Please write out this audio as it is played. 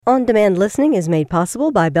On-demand listening is made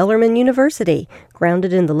possible by Bellarmine University.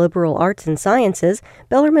 Grounded in the liberal arts and sciences,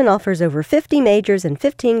 Bellarmine offers over 50 majors and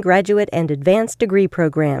 15 graduate and advanced degree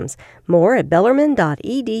programs. More at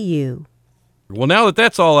bellarmine.edu. Well, now that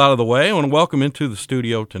that's all out of the way, I want to welcome into the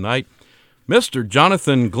studio tonight Mr.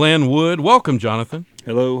 Jonathan Glen Wood. Welcome, Jonathan.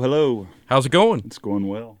 Hello, hello. How's it going? It's going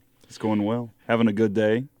well. It's going well. Having a good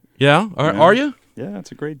day. Yeah? Are you? Yeah,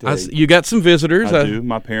 it's a great day. You got some visitors. I do.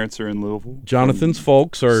 My parents are in Louisville. Jonathan's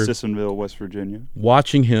folks are Sissonville, West Virginia.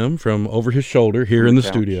 Watching him from over his shoulder here in the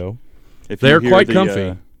studio. They're quite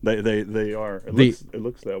comfy. They are. It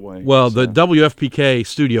looks that way. Well, the WFPK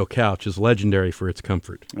studio couch is legendary for its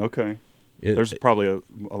comfort. Okay. There's probably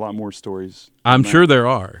a lot more stories. I'm sure there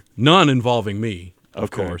are. None involving me,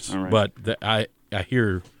 of course. All right. But I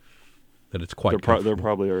hear that it's quite there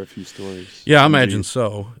probably are a few stories. Yeah, I imagine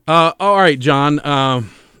so. All right, John.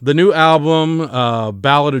 The new album,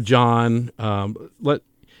 Ballad of Jon.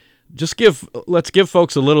 Let's give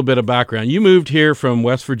folks a little bit of background. You moved here from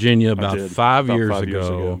West Virginia about 5 years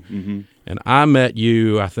ago. Mm-hmm. And I met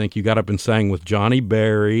you. I think you got up and sang with Johnny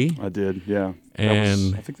Berry. I did, yeah.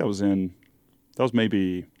 And I think that was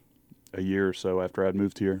maybe a year or so after I'd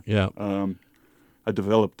moved here. Yeah. I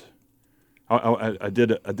developed. I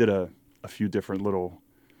did a few different little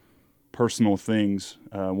personal things.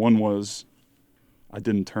 One was I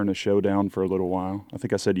didn't turn a show down for a little while. I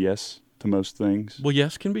think I said yes to most things. Well,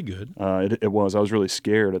 yes can be good. It was. I was really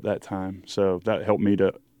scared at that time, so that helped me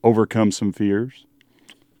to overcome some fears.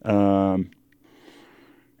 And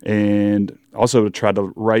also tried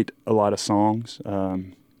to write a lot of songs.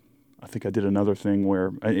 I think I did another thing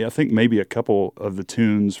where I think maybe a couple of the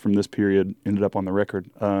tunes from this period ended up on the record,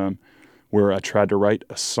 where I tried to write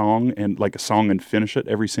a song and finish it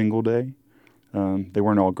every single day. They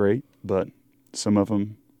weren't all great, but some of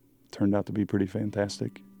them turned out to be pretty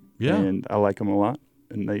fantastic. Yeah, and I like them a lot,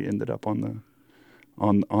 and they ended up on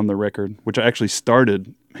the record, which I actually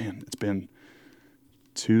started. Man, it's been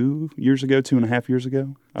 2.5 years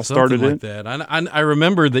ago. I started like that. I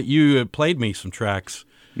remember that you had played me some tracks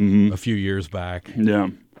a few years back. Yeah,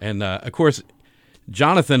 and of course,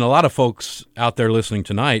 Jonathan, a lot of folks out there listening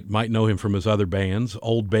tonight might know him from his other bands,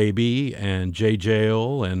 Old Baby and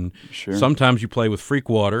Jayle, and sometimes you play with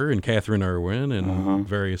Freakwater and Catherine Irwin and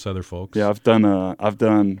various other folks. Yeah, I've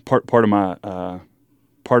done part of my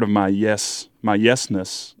yesness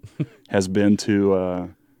has been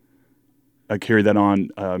to carry that on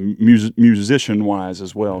musician wise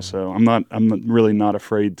as well. So I'm really not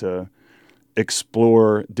afraid to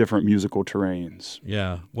explore different musical terrains.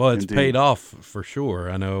 Yeah, well, it's paid off for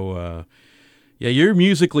sure. I know. You're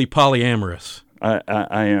musically polyamorous.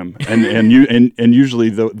 I am, and usually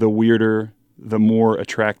the weirder, the more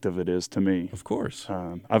attractive it is to me. Of course,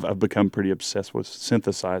 I've become pretty obsessed with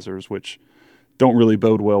synthesizers, which don't really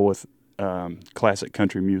bode well with classic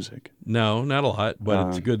country music. No, not a lot, but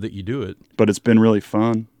it's good that you do it. But it's been really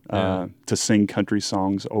fun. To sing country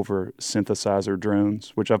songs over synthesizer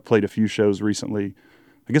drones, which I've played a few shows recently.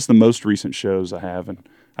 I guess the most recent shows I have, and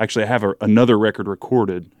actually I have another record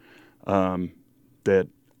recorded that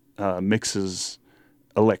mixes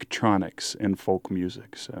electronics and folk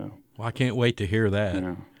music. So, well, I can't wait to hear that.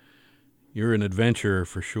 Yeah. You're an adventurer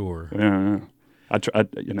for sure. Yeah, I just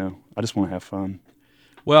want to have fun.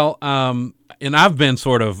 Well, and I've been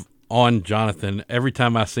sort of on Jonathan every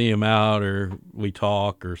time I see him out or we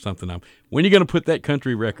talk or something. When are you going to put that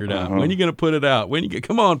country record out? When are you going to put it out?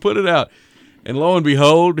 Come on, put it out. And lo and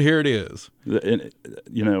behold, here it is.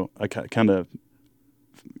 I kind of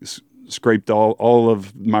scraped all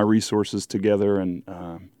of my resources together, and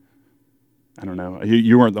I don't know.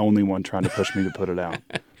 You weren't the only one trying to push me to put it out.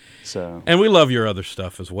 So, and we love your other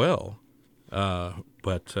stuff as well.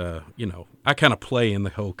 But I kind of play in the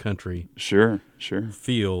whole country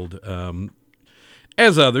field.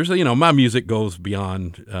 As others, my music goes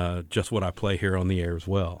beyond just what I play here on the air as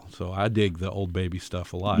well. So I dig the Old Baby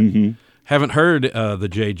stuff a lot. Mm-hmm. Haven't heard the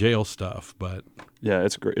Jayle stuff, but yeah,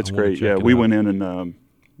 it's great. It's great. Yeah, we went in and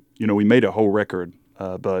we made a whole record,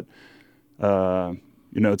 but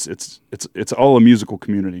it's all a musical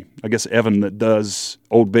community. I guess Evan that does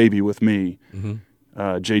Old Baby with me. Mm-hmm.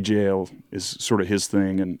 Jayle is sort of his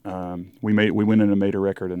thing, and we went in and made a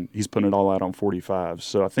record, and he's putting it all out on 45.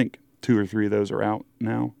 So I think 2 or 3 of those are out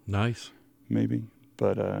now. Nice, maybe.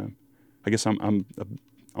 But I guess I'm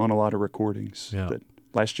on a lot of recordings. Yeah. That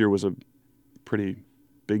last year was a pretty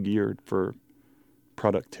big year for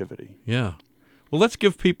productivity. Yeah. Well, let's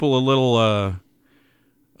give people a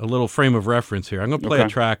little frame of reference here. I'm going to play a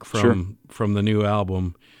track from the new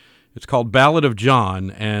album. It's called Ballad of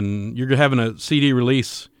Jon, and you're having a CD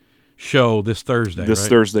release show this Thursday, This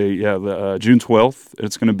Thursday, yeah, June 12th.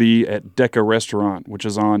 It's going to be at Decca Restaurant, which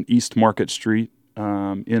is on East Market Street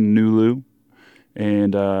in Nulu.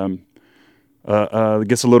 And I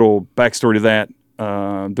guess a little backstory to that.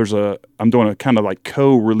 I'm doing a kind of like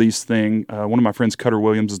co-release thing. One of my friends, Cutter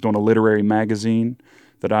Williams, is doing a literary magazine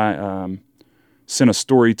that I sent a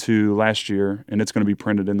story to last year, and it's going to be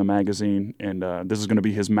printed in the magazine. And this is going to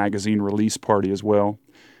be his magazine release party as well.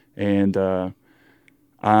 And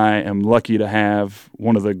I am lucky to have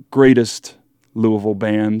one of the greatest Louisville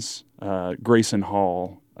bands, Grayson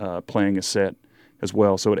Hall, playing a set as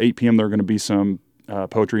well. So at 8 p.m. there are going to be some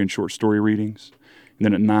poetry and short story readings. And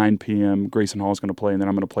then at 9 p.m., Grayson Hall is going to play, and then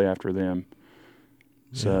I'm going to play after them.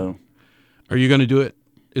 So, are you going to do it?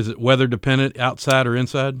 Is it weather dependent, outside or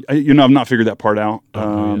inside? I've not figured that part out.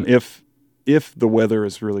 If the weather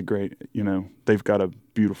is really great, they've got a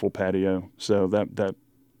beautiful patio, so that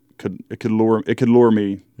could lure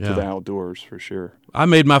me to the outdoors for sure. I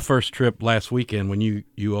made my first trip last weekend when you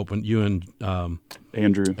and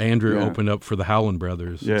Andrew opened up for the Howland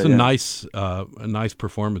Brothers. Yeah, it's a nice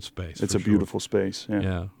performance space. It's a beautiful space.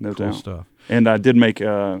 Yeah, no cool doubt. Stuff. And I did make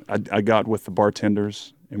I got with the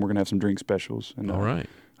bartenders, and we're gonna have some drink specials. And all right,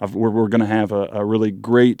 we're gonna have a really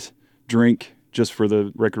great drink just for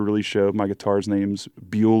the record release show. My guitar's name's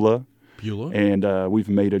Beulah, and we've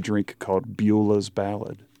made a drink called Beulah's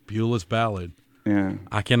Ballad. Beulah's Ballad. Yeah,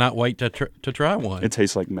 I cannot wait to try one. It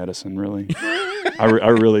tastes like medicine, really. I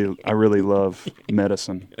really love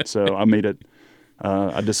medicine, so I made it.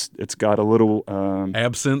 It's got a little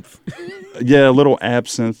absinthe. Yeah, a little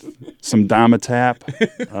absinthe, some Dimetap,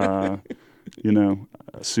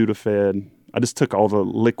 Sudafed. I just took all the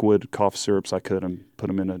liquid cough syrups I could and put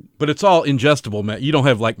them in a. But it's all ingestible. You don't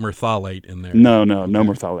have like mertholate in there. No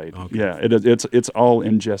mertholate. Okay. Yeah, it's all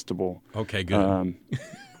ingestible. Okay, good.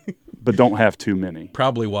 But don't have too many.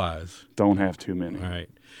 Probably wise. Don't have too many. All right.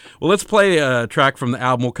 Well, let's play a track from the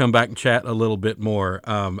album. We'll come back and chat a little bit more.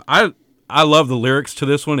 I love the lyrics to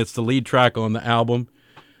this one. It's the lead track on the album.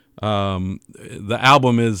 The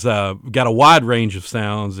album is got a wide range of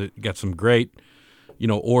sounds. It got some great,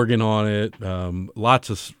 organ on it. Lots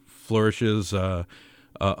of flourishes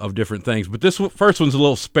of different things. But this first one's a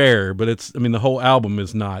little spare. But the whole album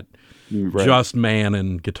is not. Right. Just man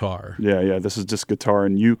and guitar. Yeah. This is just guitar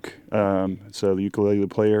and uke. So the ukulele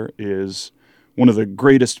player is one of the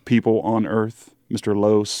greatest people on earth, Mr.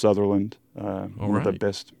 Lowe Sutherland, one of the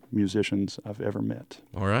best musicians I've ever met.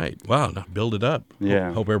 All right. Wow. Now build it up.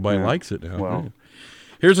 Yeah. Hope everybody likes it now. Well,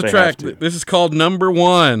 here's a track. This is called Number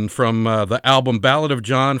One from the album Ballad of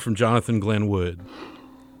Jon from Jonathan Glen Wood.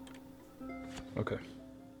 Okay.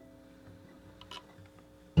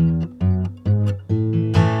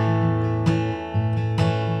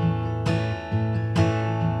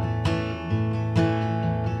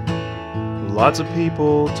 Lots of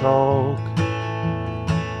people talk,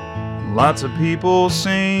 lots of people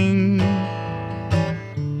sing.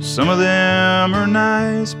 Some of them are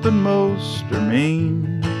nice, but most are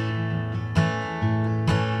mean.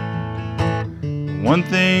 One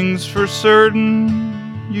thing's for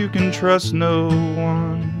certain, you can trust no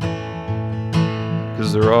one,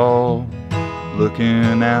 'cause they're all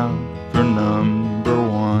looking out for number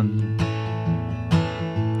one.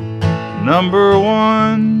 Number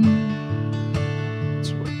one,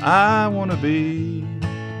 it's what I want to be.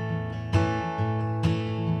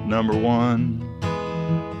 Number one,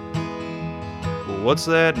 well, what's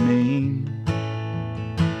that mean?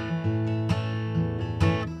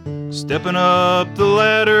 Stepping up the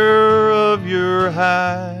ladder of your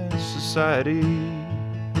high society.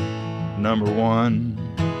 Number one,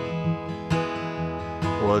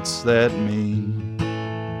 what's that mean?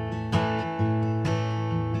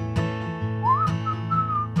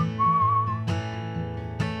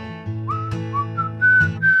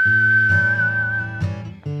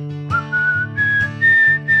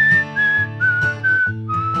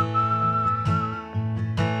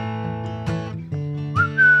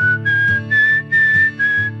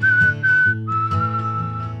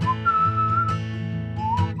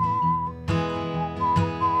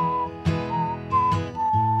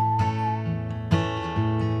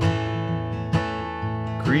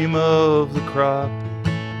 Cream of the crop,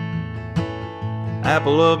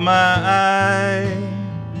 apple of my eye.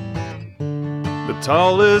 The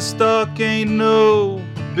tallest stalk ain't no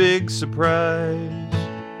big surprise.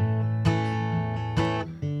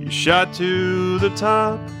 You shot to the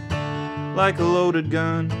top like a loaded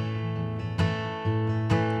gun.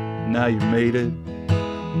 Now you made it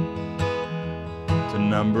to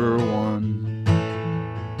number one.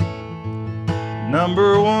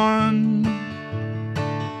 Number one,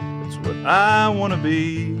 what I want to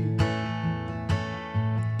be.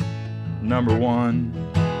 number one.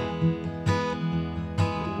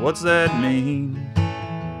 What's that mean?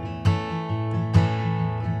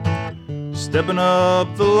 Stepping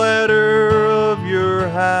up the ladder of your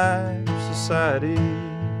high society,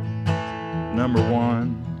 number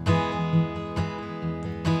one.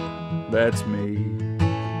 That's me,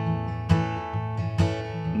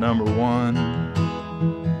 number one.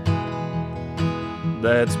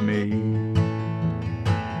 That's me.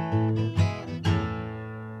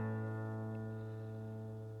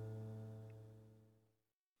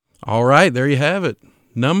 All right, there you have it.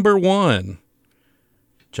 Number one,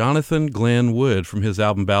 Jonathan Glen Wood from his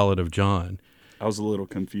album Ballad of Jon. I was a little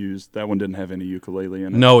confused. That one didn't have any ukulele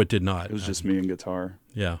in it. No, it did not. It was just me and guitar.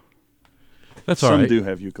 Yeah. That's all right. Some do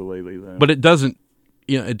have ukulele, though. But it doesn't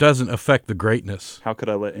affect the greatness. How could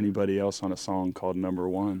I let anybody else on a song called Number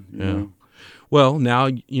One? You know? Well, now,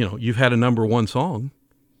 you've had a number one song.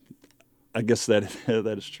 I guess that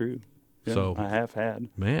is true. Yeah, so I have had.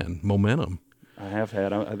 Man, momentum. I have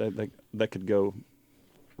had. That could go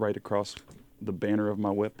right across the banner of my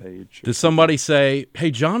webpage. Did somebody say, "Hey,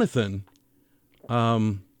 Jonathan,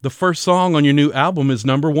 the first song on your new album is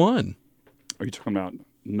number one"? Are you talking about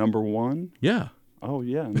number one? Yeah. Oh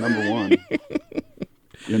yeah, number one.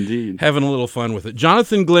 Indeed. Having a little fun with it.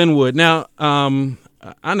 Jonathan Glen Wood. Now,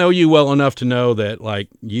 I know you well enough to know that, like,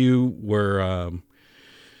 you were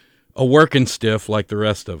a working stiff like the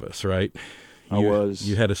rest of us, right? I was.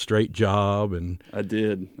 You had a straight job, and I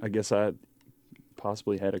did. I guess I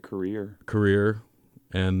possibly had a career,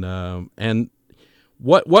 and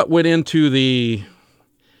what went into the.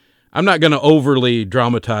 I'm not going to overly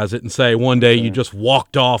dramatize it and say one day you just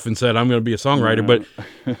walked off and said, "I'm going to be a songwriter,"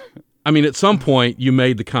 but I mean, at some point you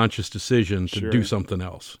made the conscious decision to do something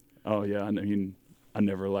else. Oh yeah, I mean, I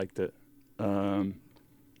never liked it. I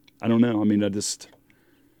don't know. I mean,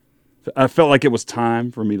 I felt like it was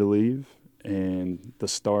time for me to leave. And the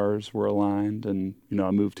stars were aligned, and I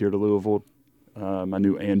moved here to Louisville. I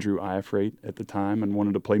knew Andrew Iafrate at the time and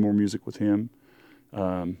wanted to play more music with him.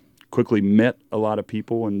 Quickly met a lot of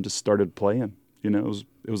people and just started playing. It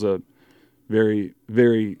was a very,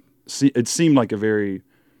 very. It seemed like a very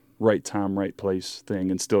right time, right place thing,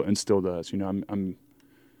 and still does. I'm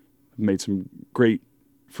made some great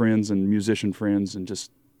friends and musician friends, and just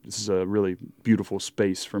this is a really beautiful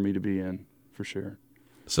space for me to be in, for sure.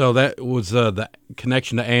 So that was the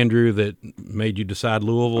connection to Andrew that made you decide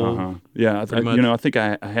Louisville? Yeah, I think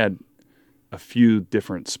I had a few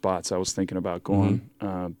different spots I was thinking about going,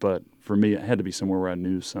 but for me, it had to be somewhere where I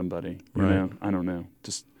knew somebody. You know? I don't know.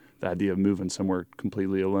 Just the idea of moving somewhere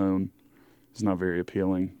completely alone is not very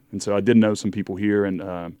appealing. And so I did know some people here, and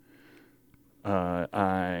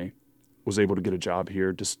I was able to get a job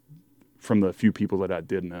here just from the few people that I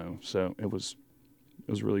did know. So it was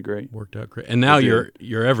really great. Worked out great. And now you're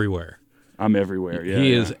everywhere. I'm everywhere. Yeah,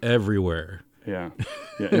 he is everywhere. Yeah,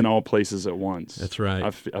 in all places at once. That's right.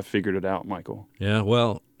 I figured it out, Michael. Yeah,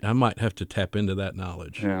 well, I might have to tap into that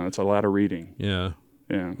knowledge. Yeah, it's a lot of reading. Yeah.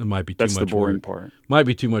 Yeah. It might be too much work. That's the boring part. Might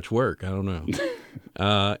be too much work. I don't know.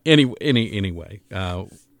 Anyway,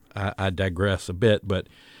 I digress a bit, but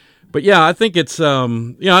yeah, I think it's I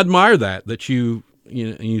admire that you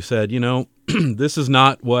said, this is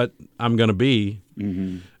not what I'm going to be.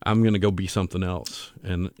 Mm-hmm. I'm going to go be something else,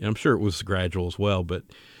 and I'm sure it was gradual as well. But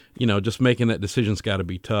just making that decision's got to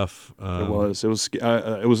be tough. It was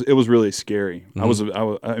really scary.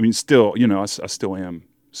 Mm-hmm. I mean, still, I still am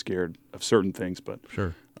scared of certain things, but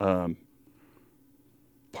sure.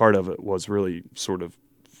 Part of it was really sort of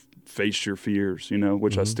face your fears,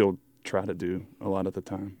 which I still try to do a lot of the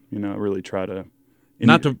time. I really try to.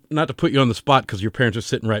 Not to put you on the spot because your parents are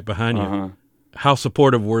sitting right behind you. How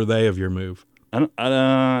supportive were they of your move? At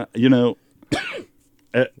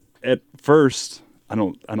first, I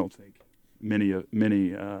don't think many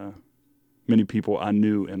people I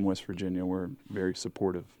knew in West Virginia were very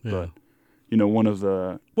supportive. Yeah. But one of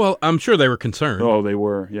the I'm sure they were concerned. Oh, they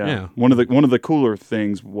were. Yeah. One of the cooler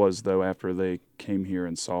things was, though, after they came here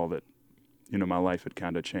and saw that my life had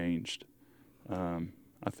kind of changed. I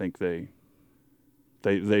think they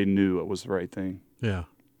knew it was the right thing. Yeah.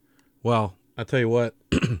 Well, I tell you what,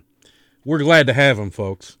 we're glad to have him,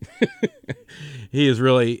 folks. He is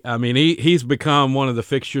really, I mean, he's become one of the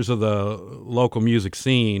fixtures of the local music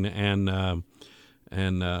scene, and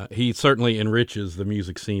he certainly enriches the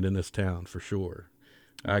music scene in this town for sure.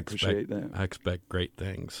 I appreciate that. I expect great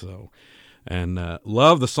things. So, and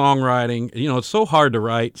love the songwriting. It's so hard to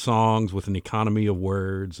write songs with an economy of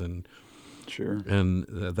words and sure, and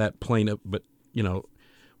that plain up. But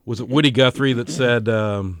was it Woody Guthrie that said,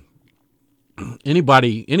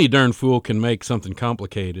 any darn fool can make something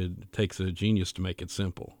complicated. It takes a genius to make it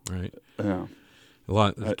simple, right? Yeah. A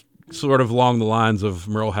lot, sort of along the lines of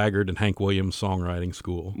Merle Haggard and Hank Williams' songwriting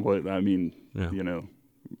school. Well, I mean,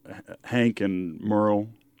 Hank and Merle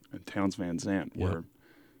and Townes Van Zandt were,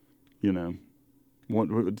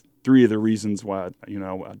 three of the reasons why,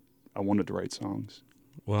 I wanted to write songs.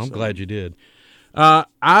 Well, I'm glad you did.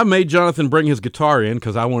 I made Jonathan bring his guitar in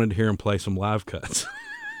because I wanted to hear him play some live cuts.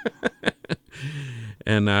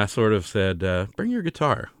 And I sort of said, bring your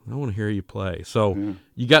guitar. I want to hear you play. So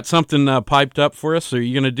you got something piped up for us? Or are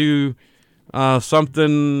you going to do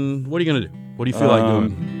something? What are you going to do? What do you feel like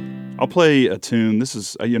doing? I'll play a tune. This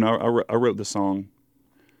is, I wrote the song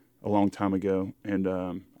a long time ago, and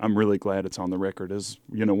I'm really glad it's on the record. It's,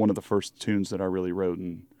 one of the first tunes that I really wrote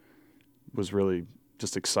and was really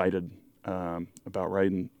just excited about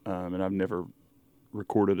writing, and I've never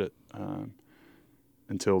recorded it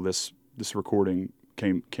until this recording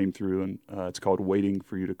came through, and it's called Waiting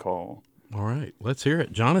for You to Call. All right, let's hear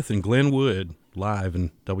it. Jonathan Glen Wood, live in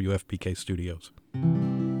WFPK Studios.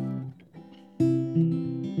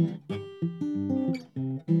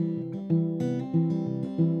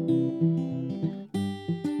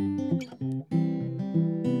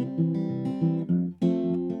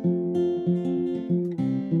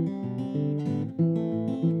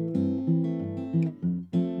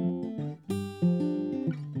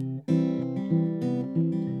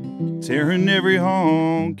 Tearing every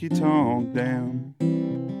honky-tonk down,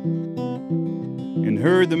 and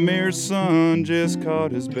heard the mayor's son just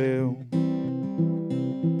caught his bell.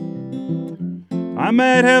 I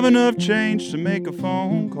might have enough change to make a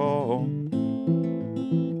phone call.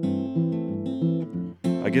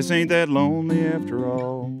 I guess ain't that lonely after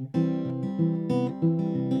all.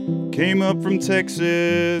 Came up from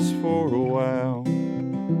Texas for a while,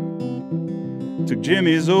 took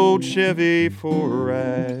Jimmy's old Chevy for a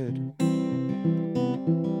ride.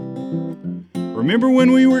 Remember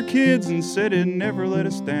when we were kids and said it'd never let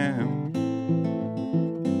us down?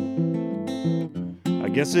 I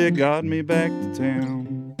guess it got me back to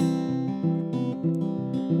town,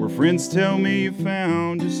 where friends tell me you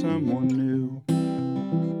found you someone new.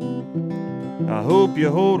 I hope you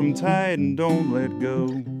hold 'em tight and don't let go.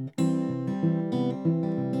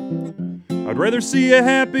 I'd rather see you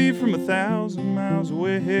happy from 1,000 miles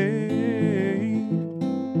away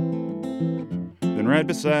than right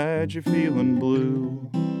beside you feeling blue.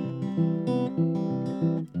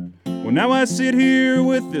 Well, now I sit here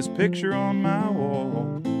with this picture on my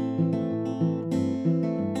wall,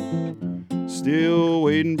 still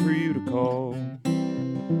waiting for you to call.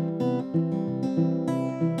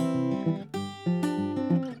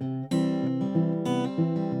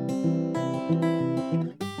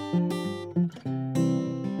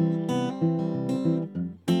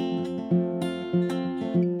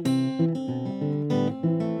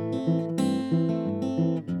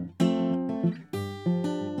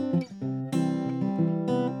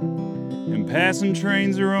 Passing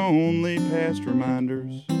trains are only past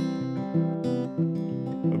reminders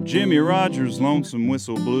of Jimmy Rogers' Lonesome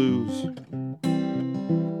Whistle Blues.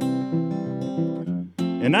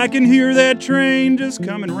 And I can hear that train just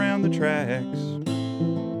coming round the tracks,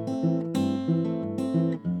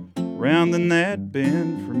 rounding that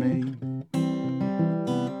bend for me.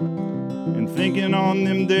 And thinking on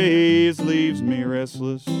them days leaves me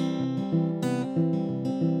restless.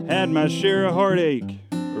 Had my share of heartache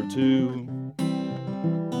or two.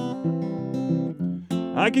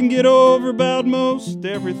 I can get over about most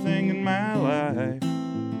everything in my life,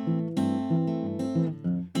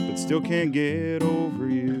 but still can't get over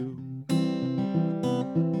you.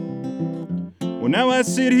 Well, now I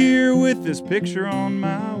sit here with this picture on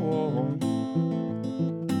my wall,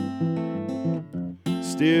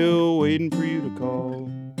 still waiting for you to call.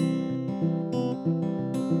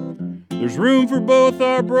 There's room for both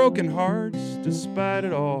our broken hearts despite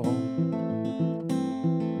it all.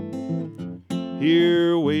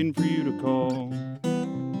 Here waiting for you to call.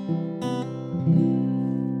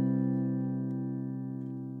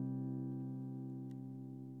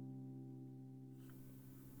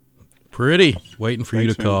 Pretty. Waiting for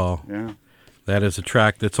you to call. Yeah. That is a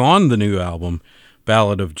track that's on the new album,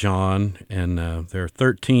 Ballad of Jon, and there are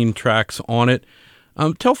 13 tracks on it.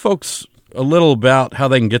 Tell folks a little about how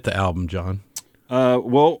they can get the album, John.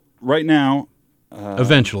 Well, right now,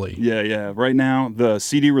 eventually. Yeah. Right now, the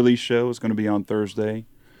CD release show is going to be on Thursday,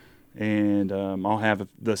 and I'll have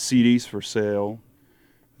the CDs for sale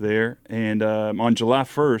there. And on July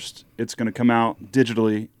 1st, it's going to come out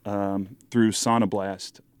digitally through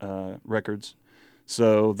Sonoblast Records.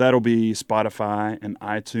 So that'll be Spotify and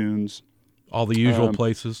iTunes. All the usual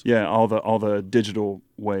places? Yeah, all the digital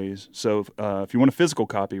ways. So if you want a physical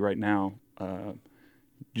copy right now,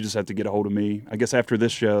 you just have to get a hold of me. I guess after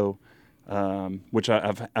this show, which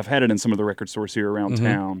I've had it in some of the record stores here around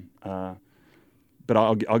town, but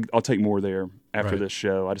I'll take more there after this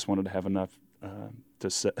show. I just wanted to have enough to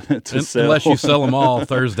sell. Unless you sell them all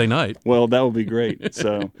Thursday night. Well, that would be great.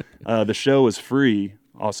 So the show is free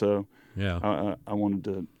also. Yeah. I wanted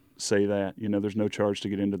to say that, there's no charge to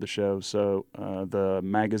get into the show. So the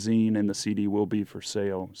magazine and the CD will be for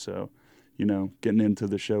sale. So, getting into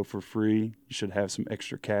the show for free, you should have some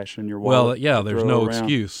extra cash in your wallet. Well, yeah, there's no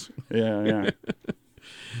excuse. Yeah.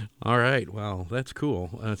 All right. Well, that's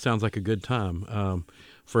cool. It sounds like a good time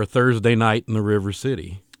for a Thursday night in the River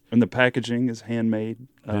City. And the packaging is handmade.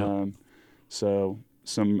 Yeah. So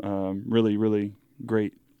some really, really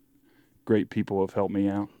great people have helped me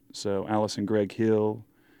out. So Alice and Greg Hill,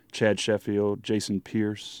 Chad Sheffield, Jason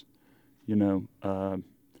Pierce,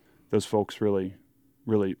 those folks really,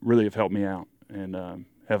 really, really have helped me out and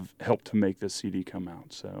have helped to make this CD come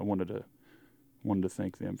out. So I wanted to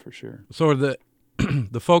thank them for sure. So are the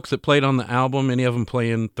folks that played on the album, any of them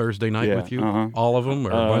playing Thursday night with you? All of them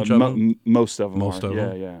or a bunch of them? Most of them. Most of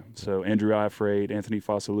them? Yeah. So Andrew Ifrate, Anthony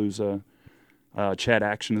Fosaluza, Chad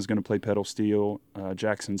Action is going to play pedal steel.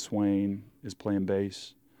 Jackson Swain is playing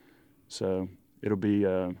bass. So it'll be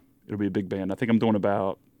a big band. I think I'm doing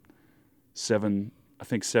about 7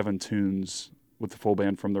 tunes with the full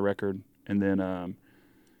band from the record, and then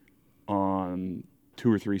on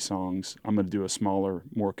 2 or 3 songs, I'm going to do a smaller,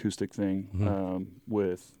 more acoustic thing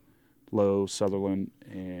with Lowe Sutherland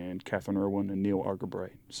and Catherine Irwin and Neil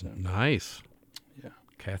Argabright. So nice. Yeah.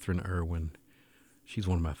 Catherine Irwin. She's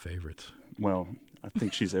one of my favorites. Well, I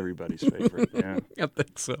think she's everybody's favorite. Yeah. I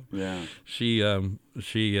think so. Yeah. She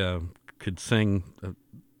could sing,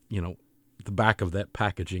 the back of that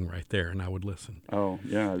packaging right there, and I would listen. Oh,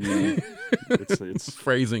 yeah. I mean, it's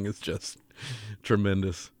phrasing is just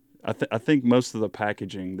tremendous. I think most of the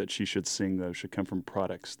packaging that she should sing, though, should come from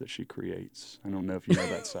products that she creates. I don't know if you know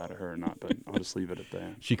that side of her or not, but I'll just leave it at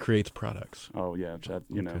that. She creates products. Oh, yeah.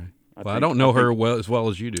 Okay. I don't know her as well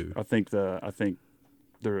as you do. I think there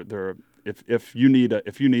if you need a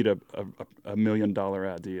 $1 million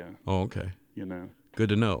idea. Oh, okay. Good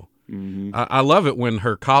to know. Mm-hmm. I love it when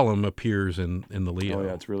her column appears in the Leo. Oh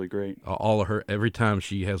yeah, it's really great. All of her, every time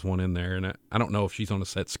she has one in there, and I don't know if she's on a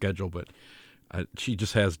set schedule, but she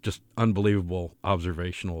just has just unbelievable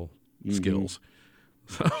observational skills.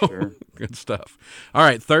 So sure. Good stuff. All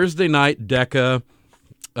right, Thursday night, Decca,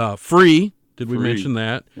 free. Did we mention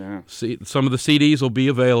that? Yeah. Some of the CDs will be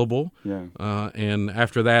available. Yeah. And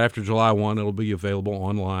after that, after July 1, it'll be available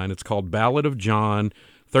online. It's called Ballad of Jon,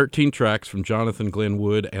 13 tracks from Jonathan Glen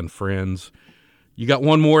Wood and friends. You got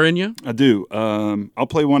one more in you? I do. I'll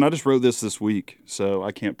play one. I just wrote this week, so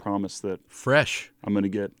I can't promise that fresh. I'm going to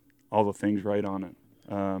get all the things right on it.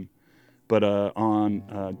 But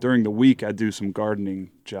during the week, I do some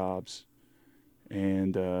gardening jobs,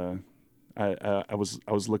 and I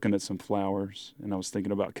was looking at some flowers, and I was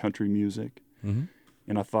thinking about country music, and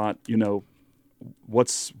I thought,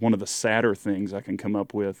 what's one of the sadder things I can come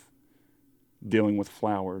up with dealing with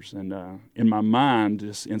flowers? And in my mind,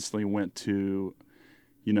 just instantly went to,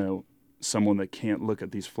 someone that can't look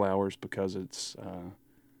at these flowers because it's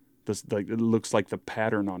it looks like the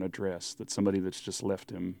pattern on a dress that somebody that's just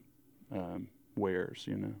left him wears,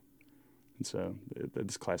 And so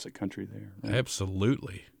it's classic country there. Right?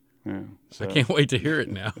 Absolutely. Yeah, so. I can't wait to hear it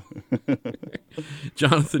now.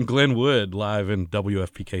 Jonathan Glen Wood live in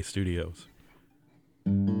WFPK Studios.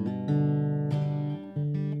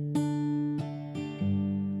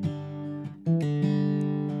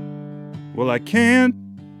 Well, I can't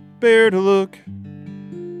bear to look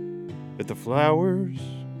at the flowers.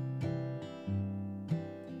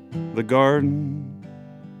 The garden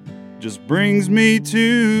just brings me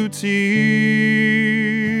to tears.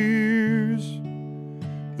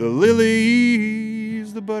 The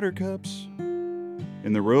lilies, the buttercups,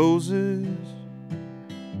 and the roses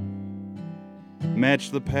match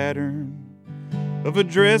the pattern of a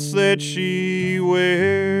dress that she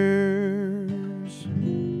wears.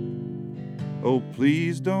 Oh,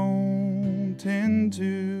 please don't tend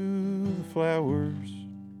to the flowers,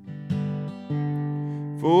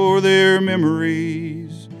 for they're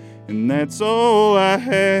memories, and that's all I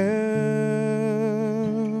have.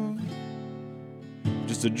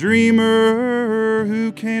 Just a dreamer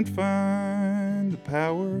who can't find the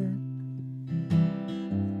power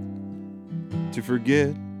to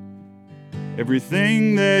forget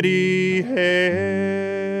everything that he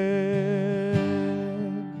had.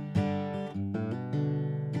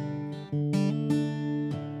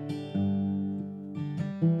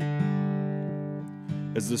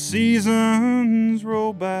 As the seasons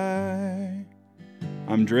roll by,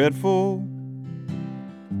 I'm dreadful,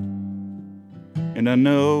 and I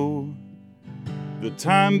know the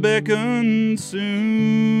time beckons soon.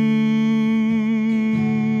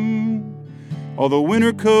 All the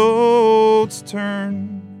winter coats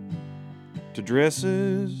turn to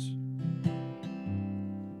dresses,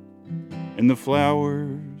 and the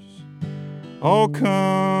flowers all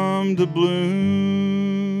come to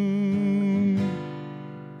bloom.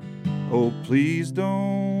 Oh, please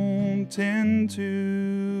don't tend to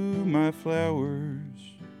my flowers,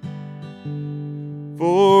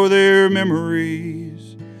 for their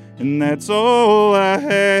memories, and that's all I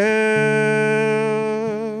have.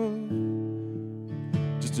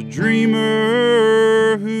 Just a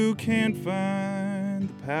dreamer who can't find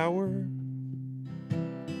the power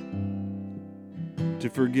to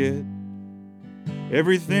forget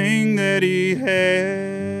everything that he had.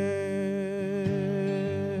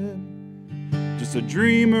 Just a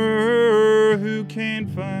dreamer who can't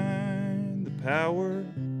find the power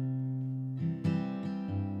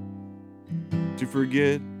to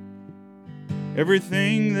forget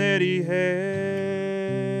everything that he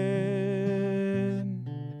had.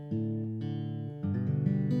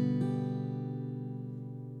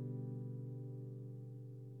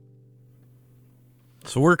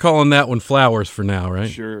 So we're calling that one Flowers for now, right?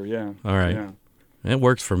 Sure, yeah. All right. Yeah. It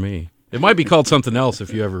works for me. It might be called something else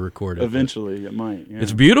if you ever record it. Eventually, it might. Yeah.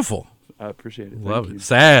 It's beautiful. I appreciate it. Love Thank it. you.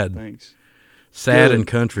 Sad. Thanks. Sad Good, and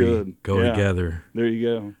country good. go Yeah. together There you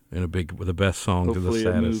go. in with the best songs Hopefully of the it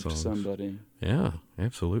saddest moved songs. somebody. Yeah,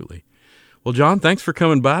 absolutely. Well, John, thanks for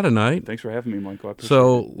coming by tonight. Thanks for having me, Michael. I appreciate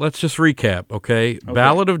So it. let's just recap, okay?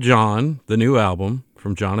 Ballad of Jon, the new album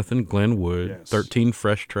from Jonathan Glen Wood, Yes. 13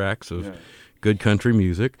 fresh tracks of Yeah. good country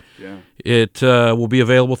music. Yeah. It will be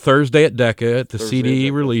available Thursday at Decca at the Thursday CD at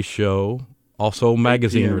Decca. release show, also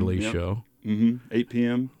magazine 8 p.m., release yep. show. 8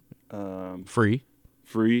 p.m. Free.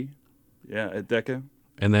 Free. Yeah, at Decca.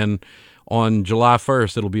 And then on July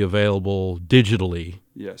 1st, it'll be available digitally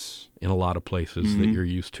Yes. in a lot of places that you're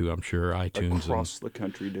used to, I'm sure, iTunes. Across the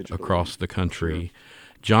country digitally. Across the country. Sure.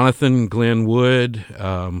 Jonathan Glen Wood,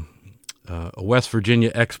 a West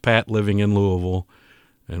Virginia expat living in Louisville,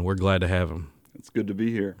 and we're glad to have him. It's good to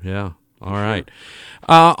be here. Yeah. All right.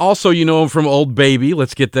 Also, you know him from Old Baby.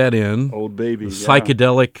 Let's get that in. Old Baby. The yeah.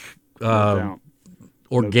 psychedelic, No doubt.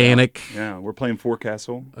 organic. No doubt. Yeah, we're playing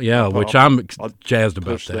Forecastle. Yeah, which I'm jazzed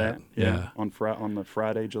about push that. Yeah. On the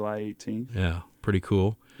Friday, July 18th. Yeah. Pretty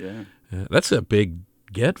cool. Yeah. Yeah. That's a big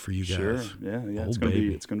get for you guys. Sure. Yeah. Old It's gonna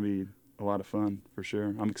Baby. be a lot of fun for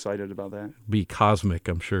sure. I'm excited about that. Be cosmic,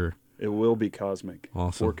 I'm sure. It will be cosmic.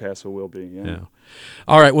 Awesome. Forecastle will be. Yeah. Yeah.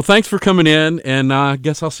 All right. Well, thanks for coming in, and I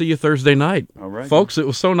guess I'll see you Thursday night. All right. Folks, it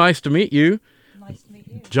was so nice to meet you. Nice to meet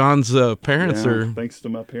you. John's parents Yeah, are thanks to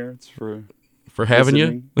my parents for having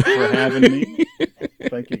you. listening, for having me.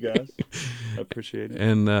 Thank you guys. I appreciate it.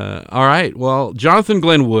 And all right. Well, Jonathan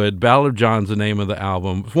Glen Wood, Ballad of Jon's the name of the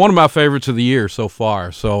album. It's one of my favorites of the year so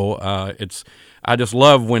far. So I just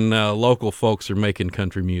love when local folks are making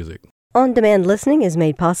country music. On-demand listening is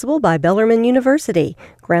made possible by Bellarmine University.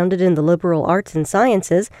 Grounded in the liberal arts and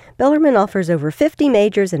sciences, Bellarmine offers over 50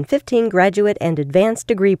 majors and 15 graduate and advanced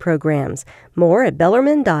degree programs. More at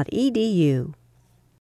bellarmine.edu.